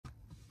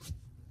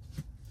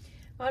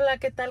Hola,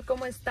 ¿qué tal?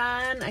 ¿Cómo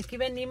están? Aquí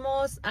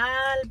venimos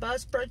al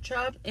Bus Pro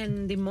Shop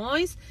en Des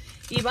Moines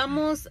y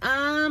vamos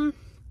a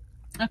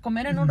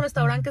comer en un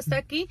restaurante que está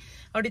aquí.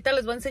 Ahorita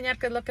les voy a enseñar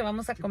qué es lo que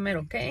vamos a comer,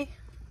 ¿ok?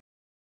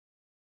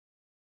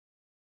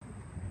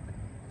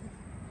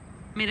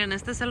 Miren,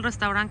 este es el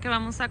restaurante que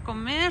vamos a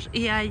comer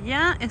y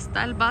allá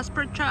está el Bus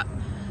Pro Shop,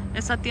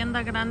 esa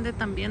tienda grande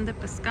también de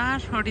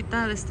pescar.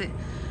 Ahorita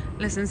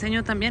les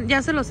enseño también.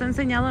 Ya se los he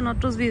enseñado en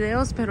otros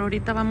videos, pero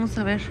ahorita vamos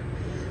a ver.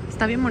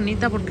 Está bien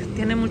bonita porque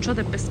tiene mucho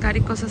de pescar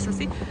y cosas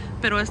así.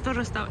 Pero este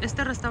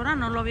restaurante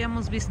no lo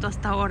habíamos visto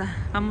hasta ahora.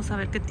 Vamos a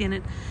ver qué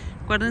tienen.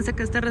 Acuérdense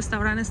que este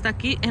restaurante está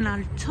aquí en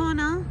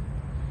Altoona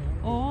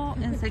o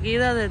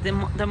enseguida de Des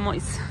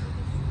Moines,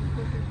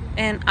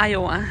 en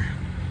Iowa.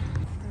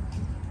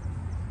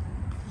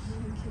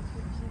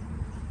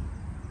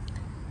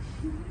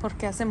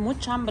 Porque hace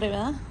mucha hambre,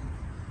 ¿verdad?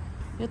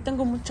 Yo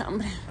tengo mucha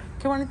hambre.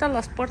 Qué bonitas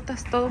las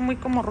puertas, todo muy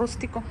como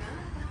rústico.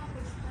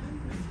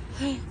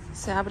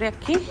 Se abre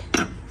aquí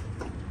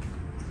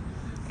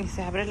y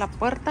se abre la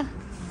puerta.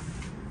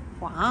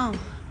 Wow,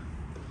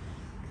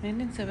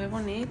 miren, se ve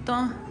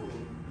bonito.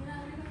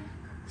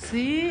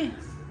 Sí,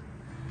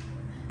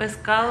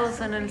 pescados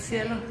en el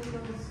cielo.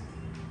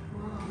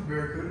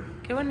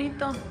 Qué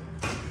bonito.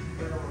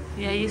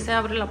 Y ahí se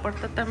abre la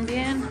puerta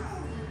también.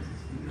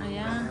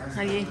 Allá,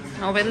 allí,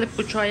 no ves, le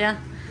pucho allá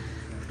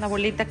la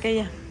bolita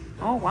aquella.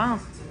 Oh, wow.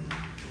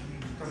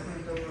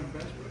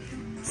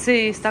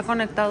 Sí, está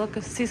conectado,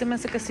 que sí, se me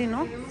hace que sí,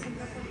 ¿no?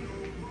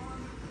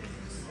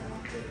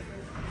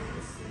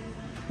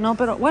 No,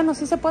 pero bueno,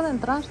 sí se puede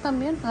entrar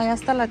también. Allá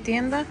está la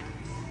tienda.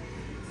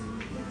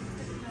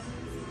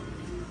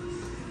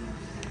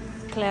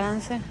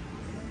 Clearance.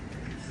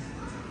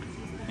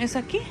 ¿Es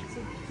aquí? Sí,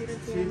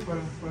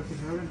 para que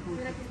se abran.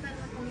 Mira, aquí está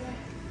la comida.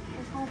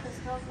 Es como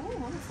pescado.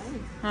 Vamos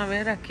a ver. A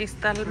ver, aquí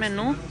está el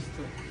menú.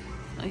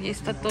 Allí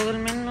está todo el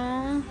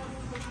menú.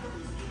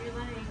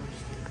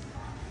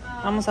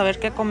 Vamos a ver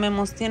qué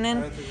comemos.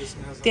 Tienen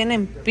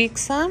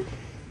pizza,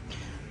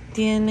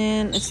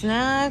 tienen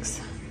snacks.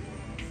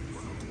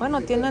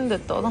 Bueno, tienen de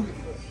todo.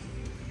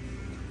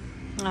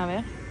 A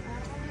ver.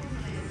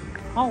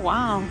 Oh,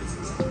 wow.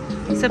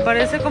 Se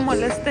parece como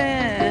el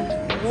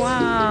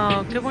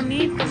Wow, qué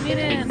bonito,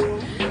 miren.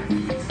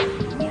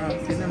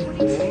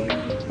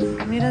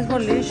 Mira, es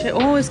boliche.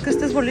 Oh, es que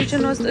este es boliche,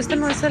 no, este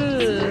no es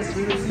el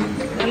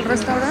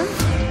restaurante.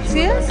 ¿Sí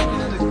es?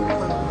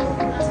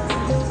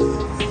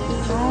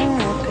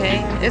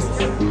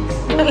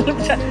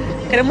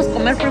 Queremos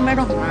comer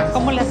primero.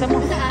 ¿Cómo le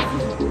hacemos?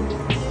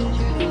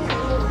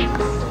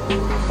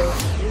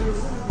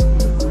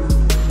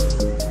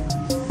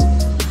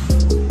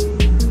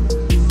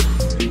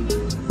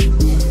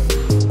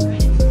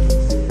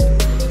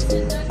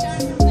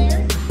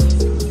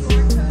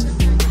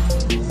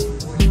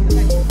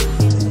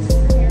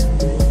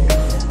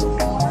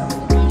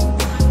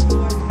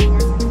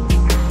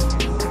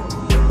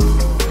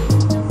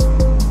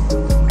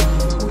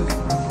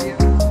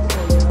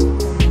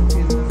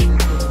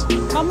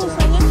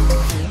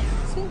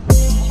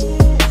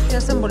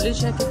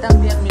 Aquí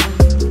también, miren.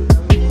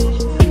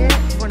 Qué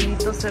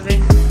bonito se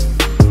ve.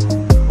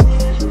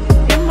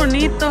 Bien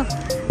bonito.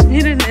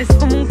 Miren, es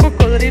como un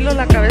cocodrilo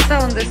la cabeza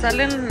donde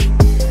salen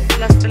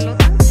las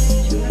pelotas.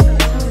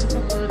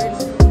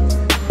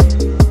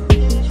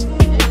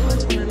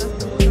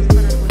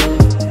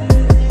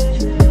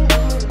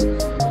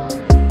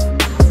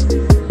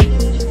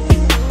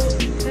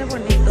 Qué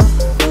bonito.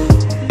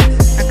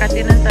 Acá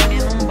tienen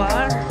también un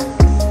bar.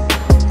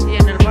 Y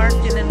en el bar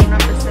tienen una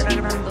pecera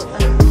grandota.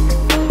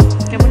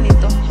 Qué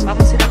bonito.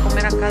 Vamos a ir a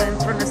comer acá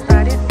adentro en esta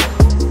área.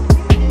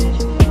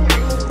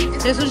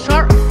 Es un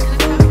short.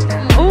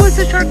 Es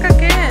el short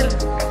aquel.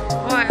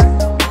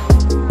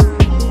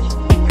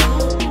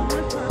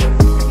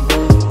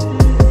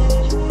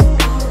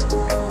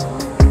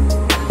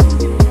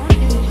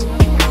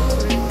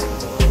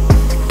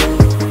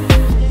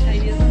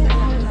 Ahí es donde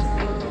salen las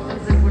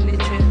pelotas del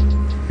boliche.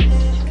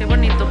 Qué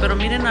bonito, pero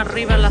miren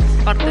arriba, la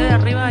parte de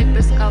arriba hay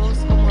pescados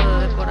como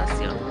de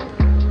decoración.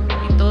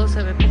 Todo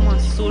se ve como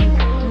azul,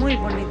 muy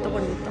bonito,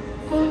 bonito.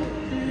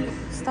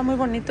 Está muy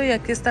bonito y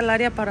aquí está el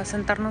área para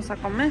sentarnos a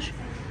comer.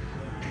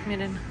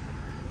 Miren,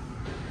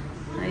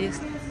 ahí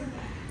está.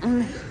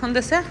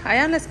 Donde sea,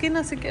 allá en la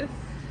esquina si quieren.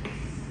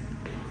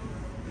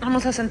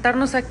 Vamos a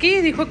sentarnos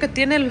aquí. Dijo que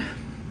tiene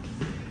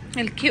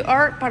el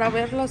QR para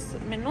ver los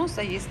menús.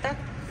 Ahí está.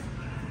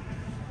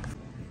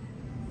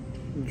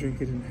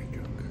 Drink it in that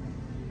jug.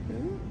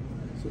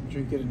 So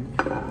drink it in.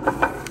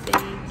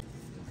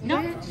 No.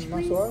 Ranch, No,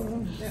 please. so I don't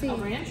know.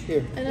 Sí.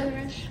 Here. Another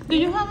ranch. Do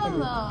you have a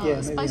Yeah,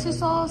 maybe spicy not.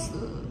 sauce? I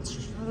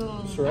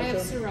have Sriracha.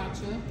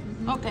 sriracha.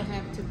 Okay. I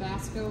have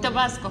Tabasco.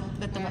 Tabasco,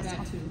 the I have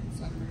Tabasco. that too.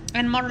 So.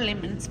 And more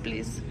lemons,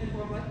 please.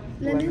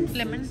 Lemons.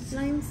 Lemons.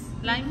 Limes.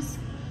 Limes.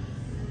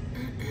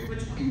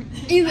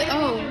 Either.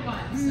 Oh.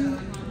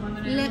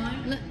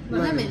 Lemons.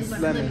 Lemons.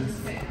 Lemons.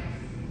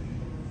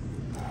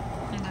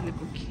 Ándale,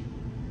 Cookie.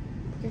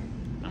 ¿Qué?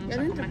 Vamos ¿Ya a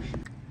adentro? comer.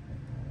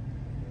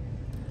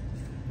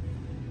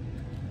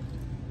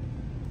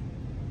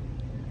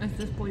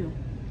 Este es pollo.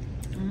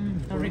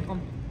 Está rico.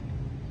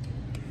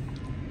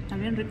 Está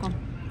bien rico.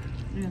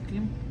 Y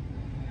aquí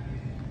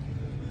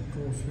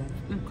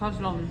el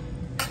coleslaw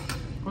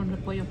con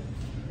repollo.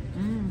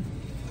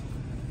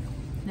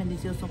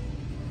 Delicioso.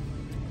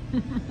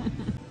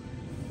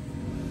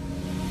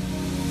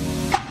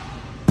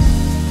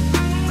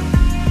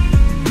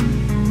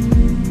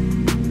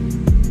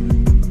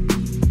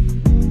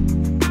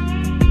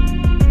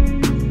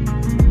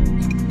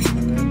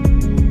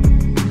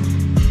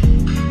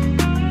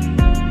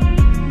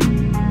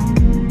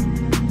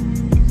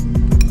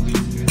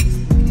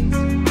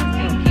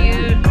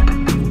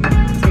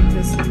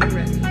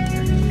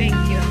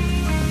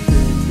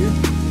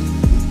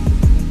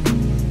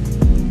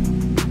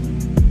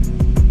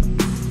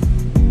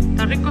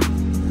 Rico.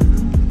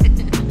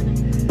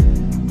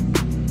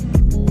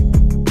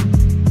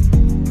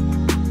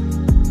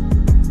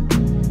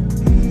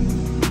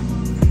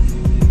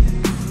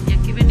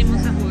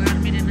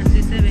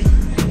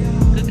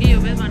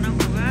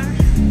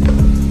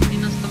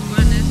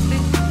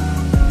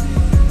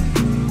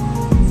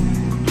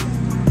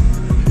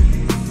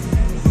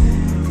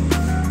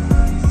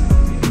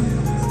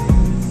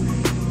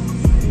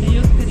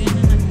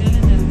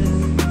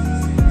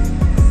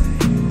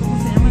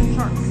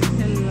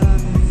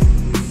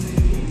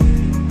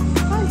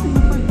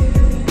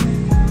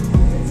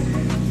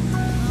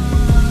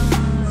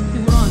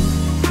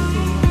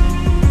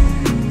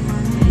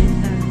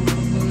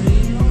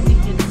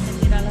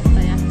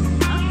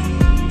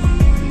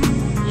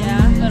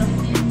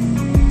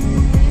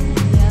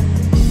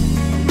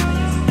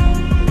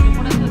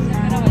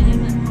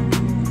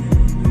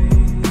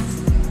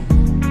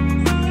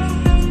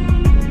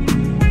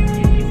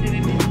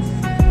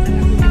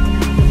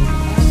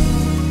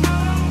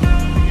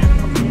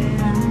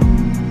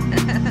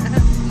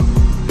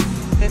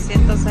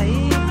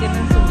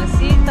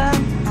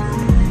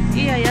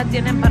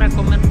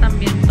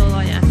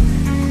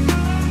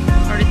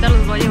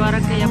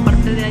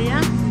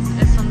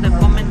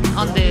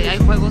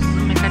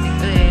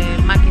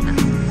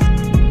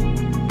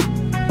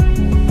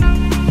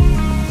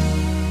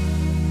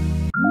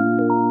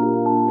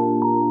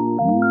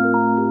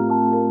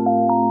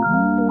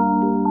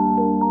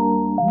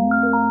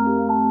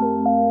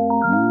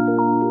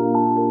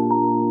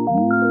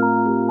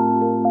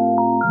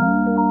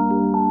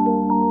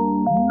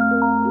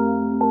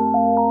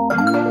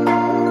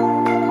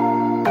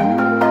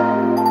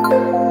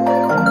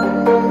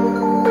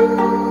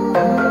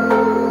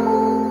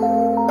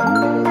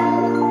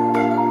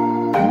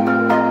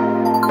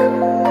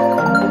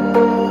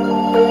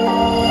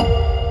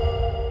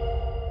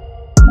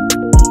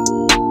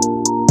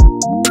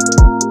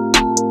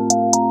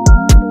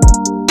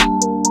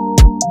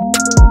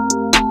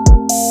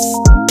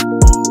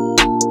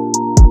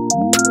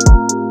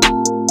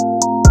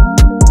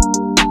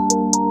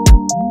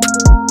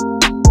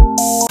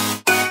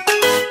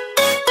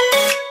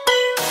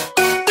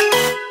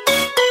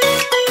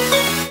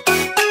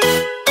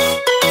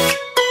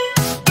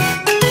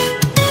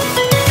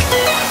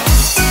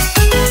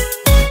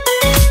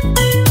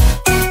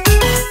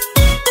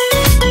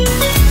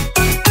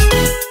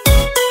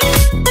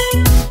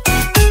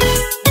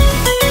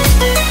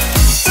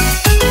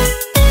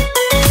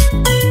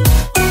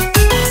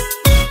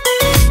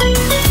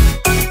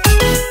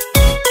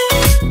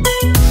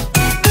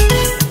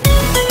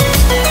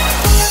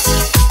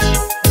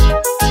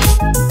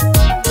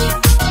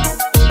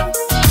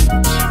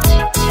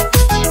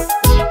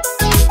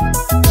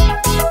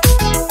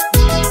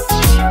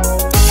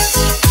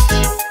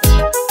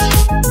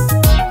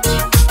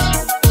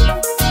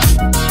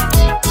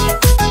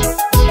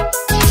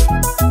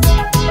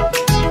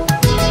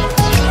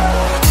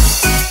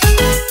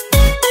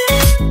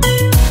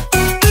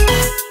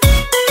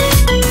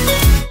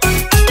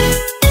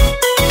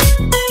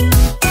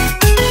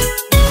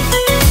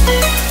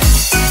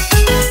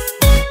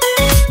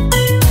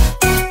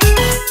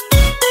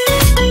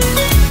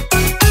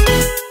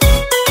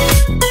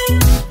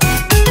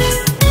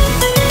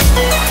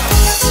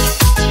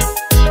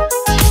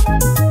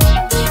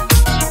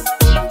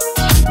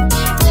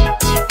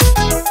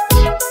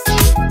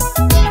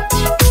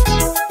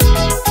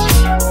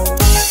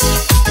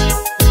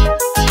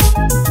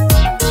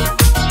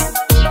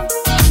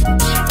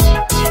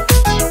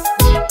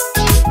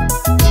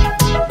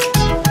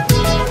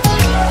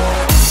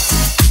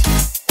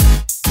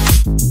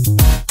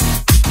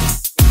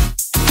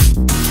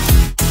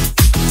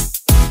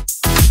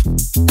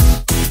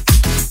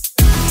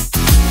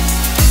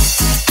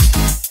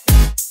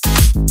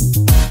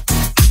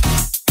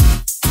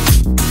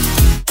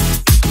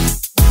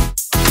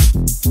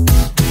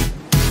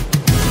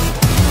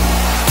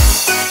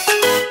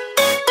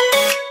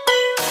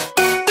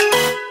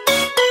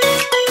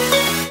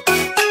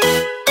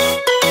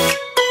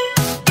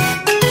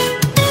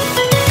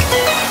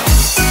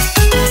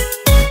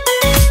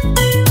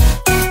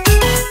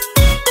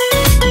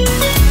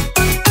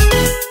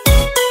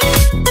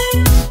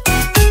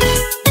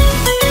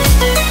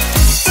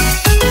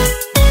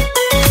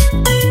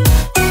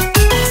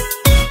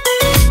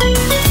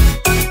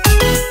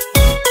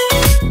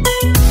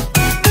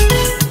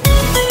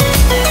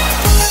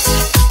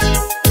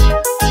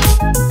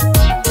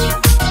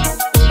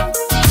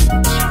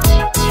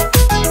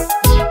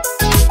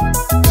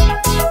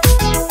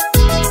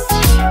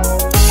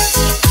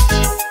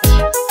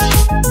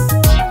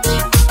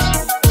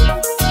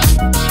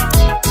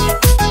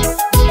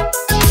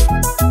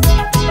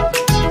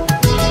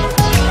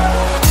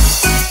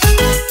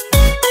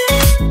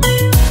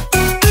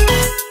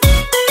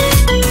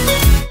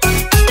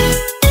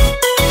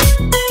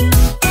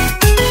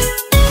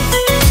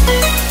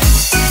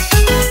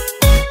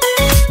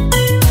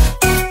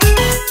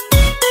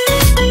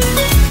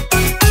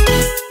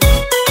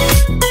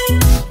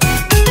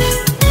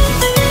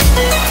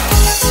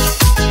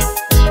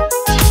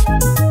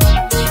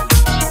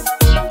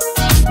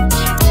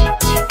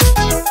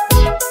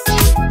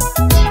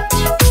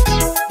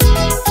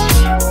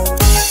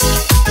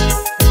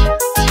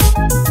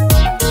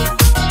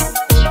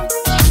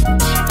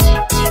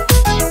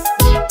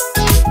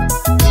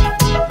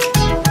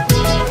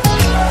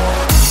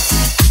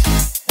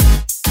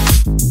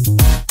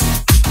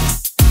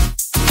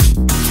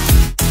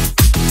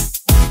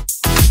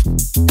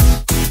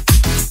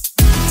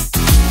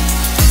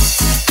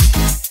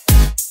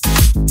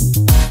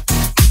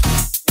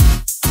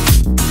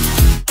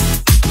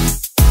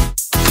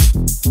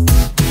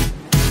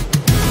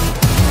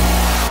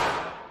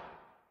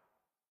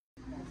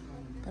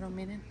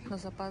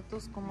 Los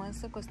zapatos como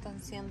este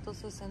cuestan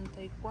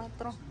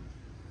 164.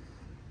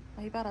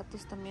 Hay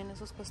baratos también,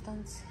 esos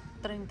cuestan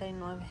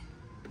 39.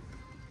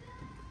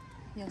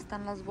 Ya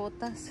están las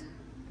botas.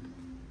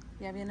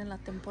 Ya viene la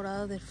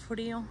temporada de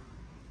frío.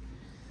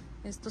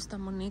 Estos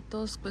tan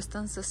bonitos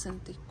cuestan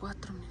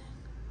 64, miren.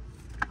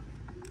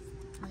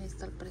 Ahí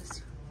está el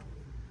precio.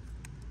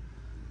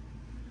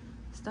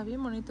 Está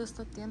bien bonita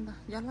esta tienda.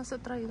 Ya las he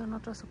traído en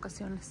otras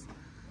ocasiones.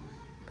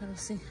 Pero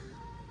sí,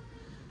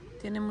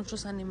 tiene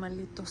muchos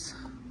animalitos.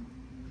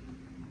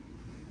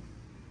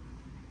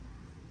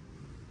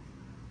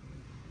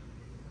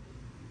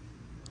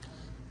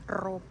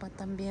 Ropa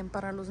también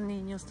para los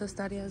niños.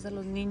 Esta área es de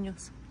los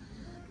niños.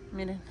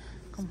 Miren,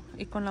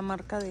 y con la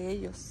marca de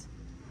ellos.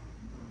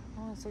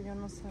 Oh, eso yo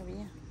no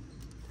sabía.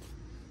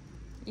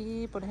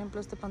 Y por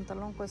ejemplo, este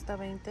pantalón cuesta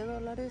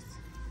 $20.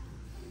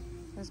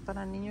 Es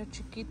para niño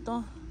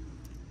chiquito.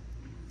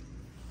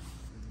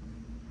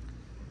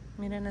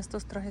 Miren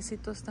estos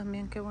trajecitos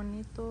también, qué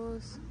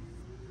bonitos.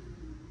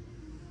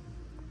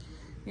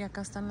 Y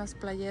acá están las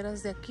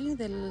playeras de aquí,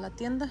 de la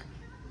tienda,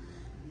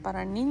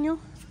 para niño.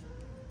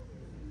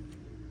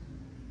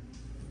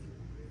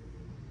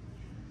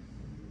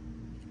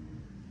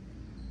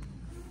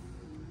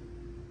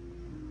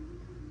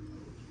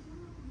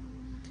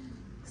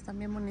 Están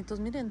bien bonitos.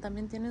 Miren,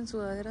 también tienen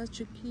sudaderas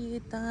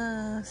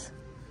chiquitas.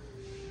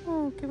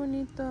 Oh, qué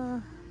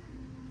bonito.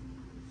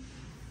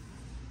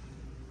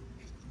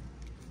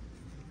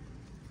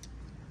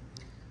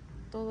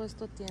 Todo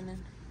esto tienen.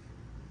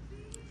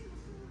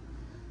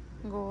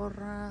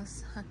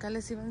 Gorras. Acá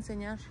les iba a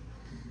enseñar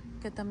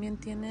que también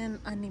tienen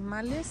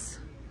animales.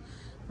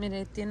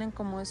 Mire, tienen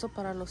como eso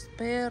para los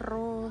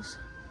perros,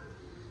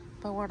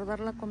 para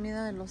guardar la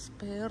comida de los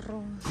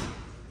perros.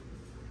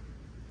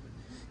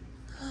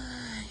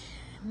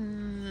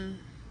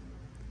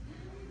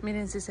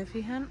 Miren, si se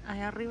fijan,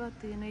 allá arriba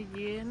tiene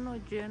lleno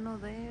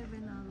de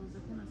venados.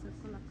 Dejen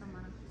acerco la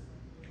cámara.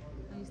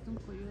 Ahí está un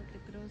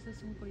coyote, creo ese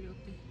es un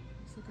coyote.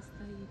 Ese que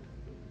está ahí.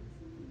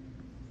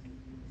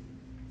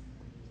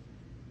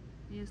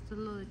 Y esto es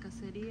lo de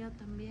caseria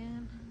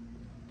también.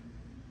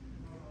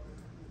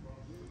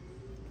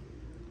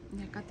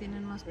 Y acá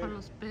tienen más para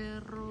los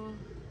perros,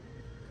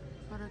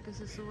 para que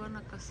se suban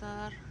a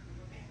cazar.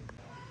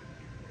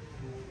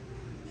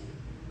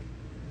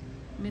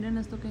 Miren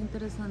esto qué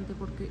interesante,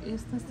 porque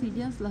estas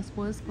sillas las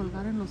puedes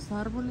colgar en los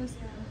árboles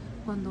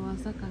cuando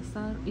vas a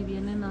cazar y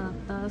vienen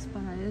adaptadas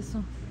para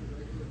eso.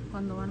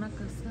 Cuando van a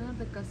cazar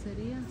de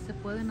cacería se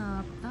pueden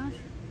adaptar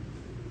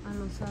a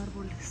los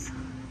árboles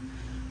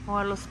o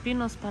a los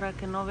pinos para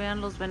que no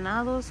vean los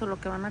venados o lo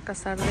que van a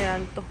cazar de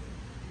alto.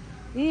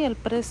 Y el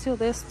precio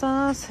de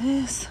estas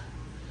es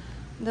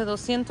de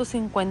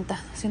 250,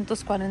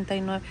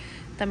 149.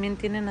 También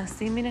tienen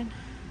así, miren,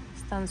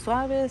 están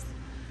suaves.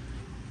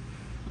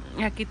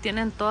 Y aquí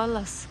tienen todas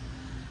las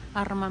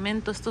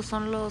armamentos. Estos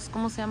son los,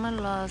 ¿cómo se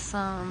llaman? Las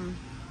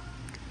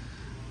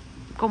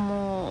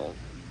como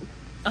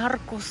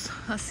arcos,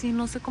 así,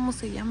 no sé cómo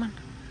se llaman,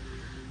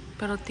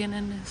 pero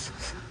tienen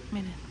esos,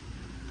 miren,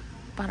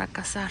 para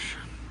cazar.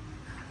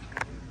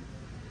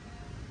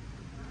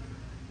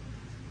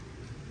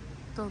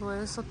 Todo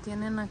eso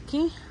tienen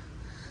aquí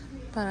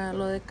para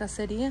lo de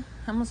cacería.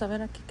 Vamos a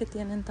ver aquí que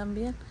tienen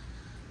también.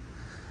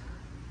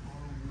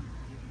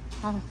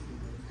 Oh.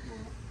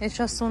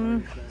 Echas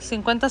un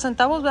 50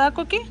 centavos, ¿verdad,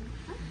 Coqui?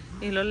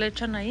 Y lo le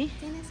echan ahí.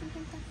 ¿Tienes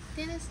 50?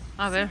 ¿Tienes?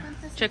 A ver,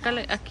 50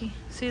 chécale aquí.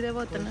 Sí,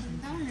 debo tener.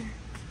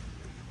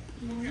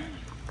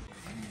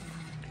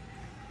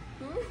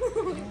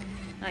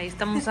 Ahí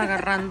estamos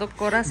agarrando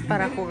coras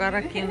para jugar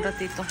aquí un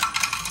ratito.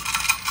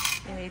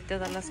 Y ahí te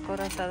da las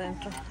coras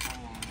adentro.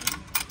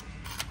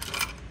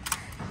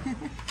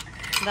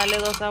 Dale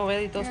 2 a Wed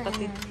y 2 para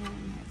ti.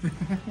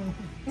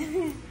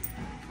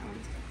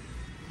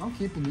 I'm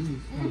keeping these.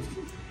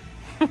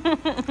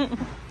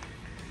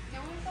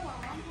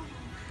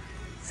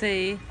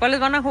 Sí. ¿Cuáles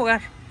van a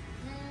jugar?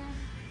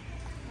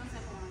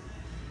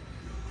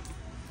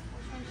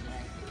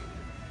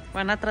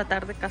 Van a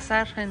tratar de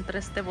cazar entre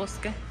este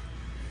bosque.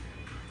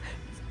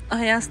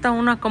 Allá está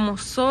una como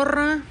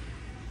zorra.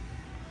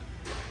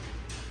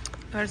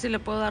 A ver si le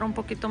puedo dar un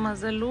poquito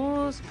más de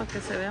luz para que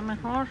se vea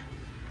mejor.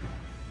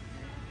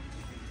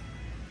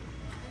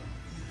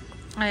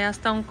 Allá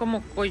está un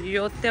como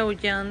coyote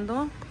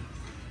aullando.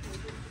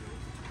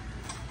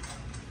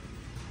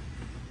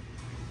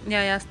 Y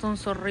allá está un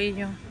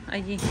zorrillo.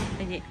 Allí.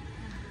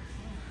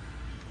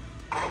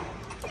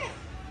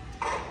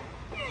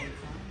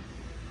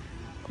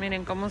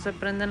 Miren cómo se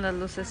prenden las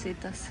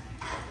lucecitas.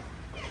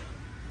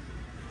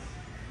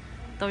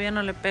 Todavía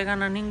no le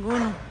pegan a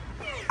ninguno.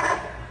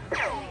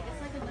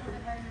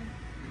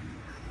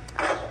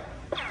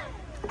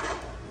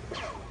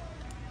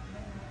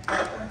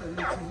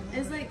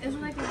 It's like a so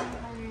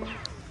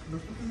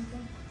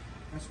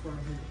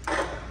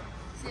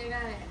you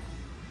got it.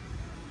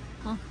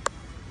 Oh.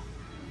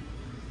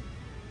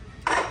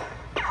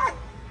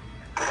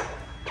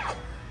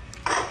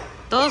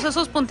 Todos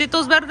esos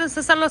puntitos verdes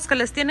es a los que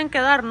les tienen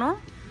que dar, ¿no?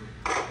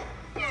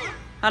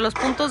 A los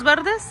puntos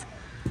verdes.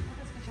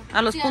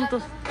 A los Sí,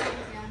 puntos.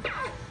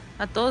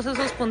 ya. A todos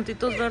esos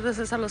puntitos verdes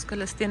es a los que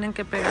les tienen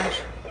que pegar.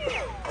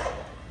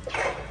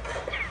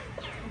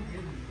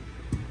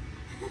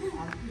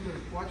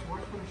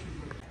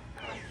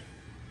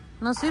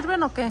 ¿No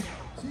sirven o qué?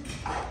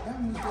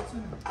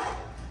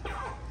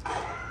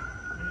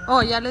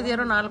 Oh, ya le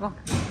dieron algo.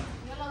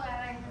 Yo lo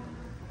agarré.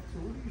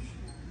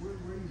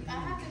 I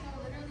have to go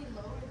literally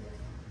lower this.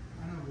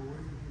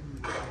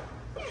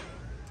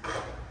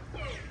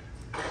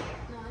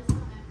 No, it's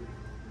not accurate.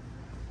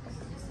 This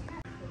is just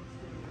here.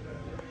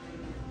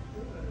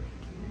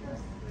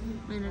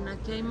 Miren,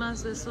 aquí hay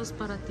más de esos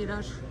para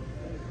tirar.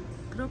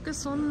 Creo que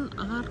son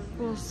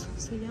arcos.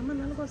 ¿Se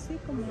llaman algo así?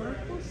 ¿Como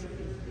arcos?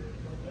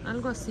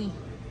 Algo así.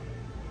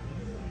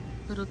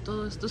 Pero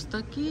todo esto está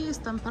aquí.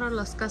 Están para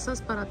las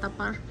casas, para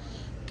tapar.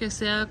 Que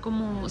sea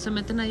como... Se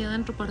meten allá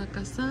adentro para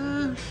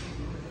cazar.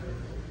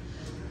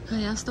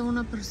 Allá está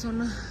una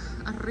persona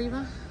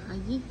arriba.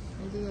 Allí.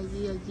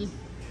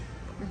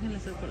 Déjenle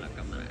acerco la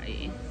cámara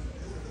ahí.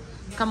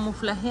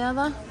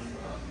 Camuflajeada.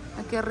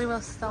 Aquí arriba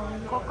está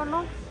un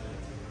cócono.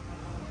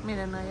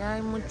 Miren, allá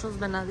hay muchos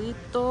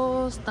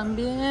venaditos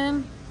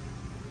también.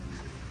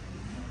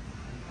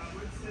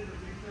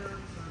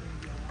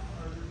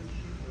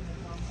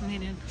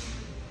 Miren,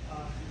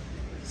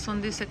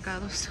 son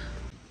disecados.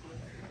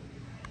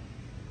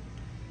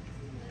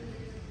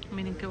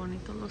 Miren qué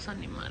bonitos los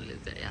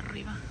animales de allá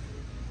arriba.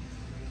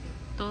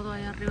 Todo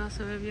allá arriba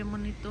se ve bien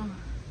bonito.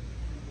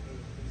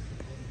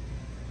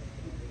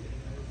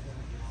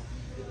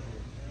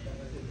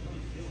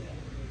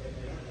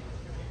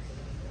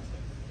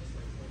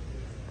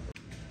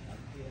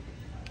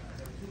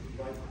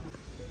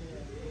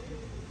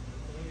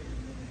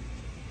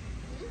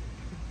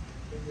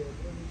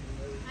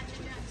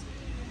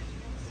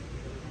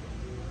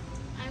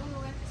 I will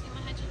go back to see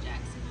my Hatchet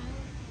Jackson.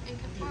 I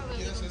could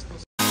probably.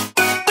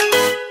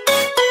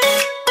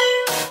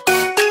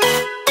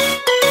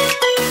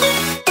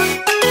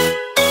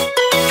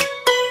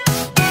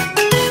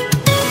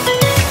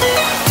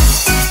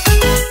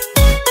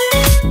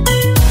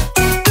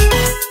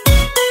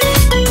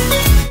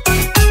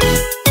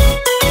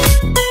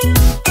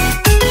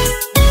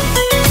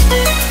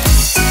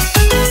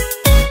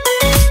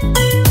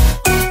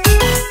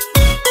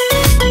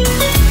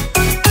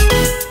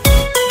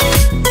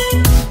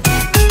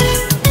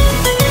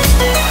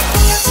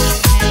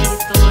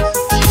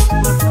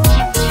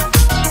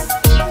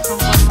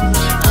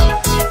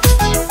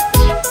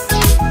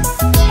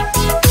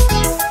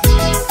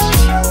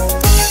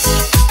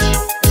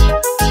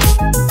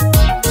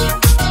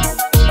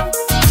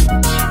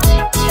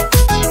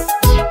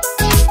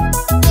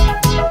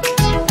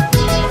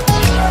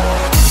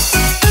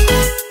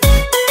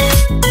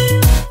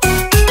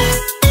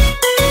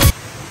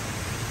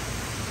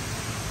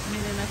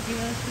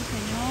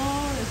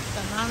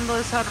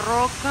 Esa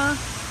roca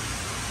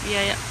y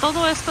allá.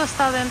 Todo esto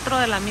está dentro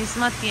de la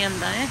misma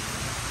tienda,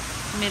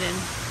 miren,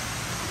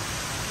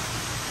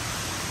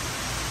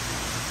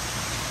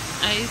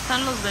 ahí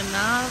están los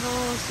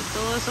venados y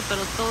todo eso,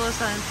 pero todo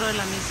está dentro de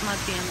la misma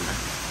tienda.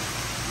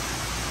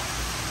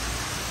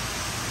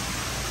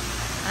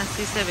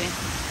 Así se ve.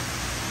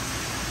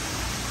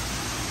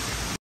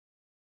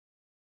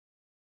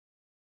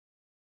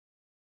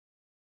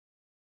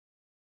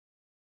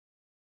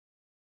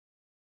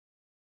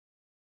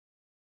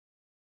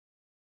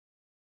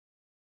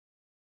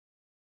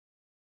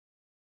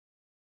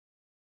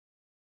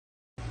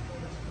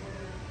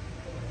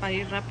 Para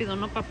ir rápido,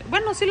 no para...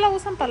 Bueno, sí la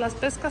usan para las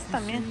pescas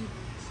también.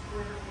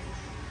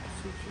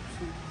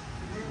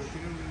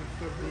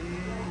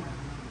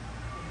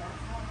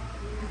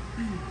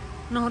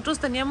 Nosotros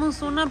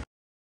teníamos una...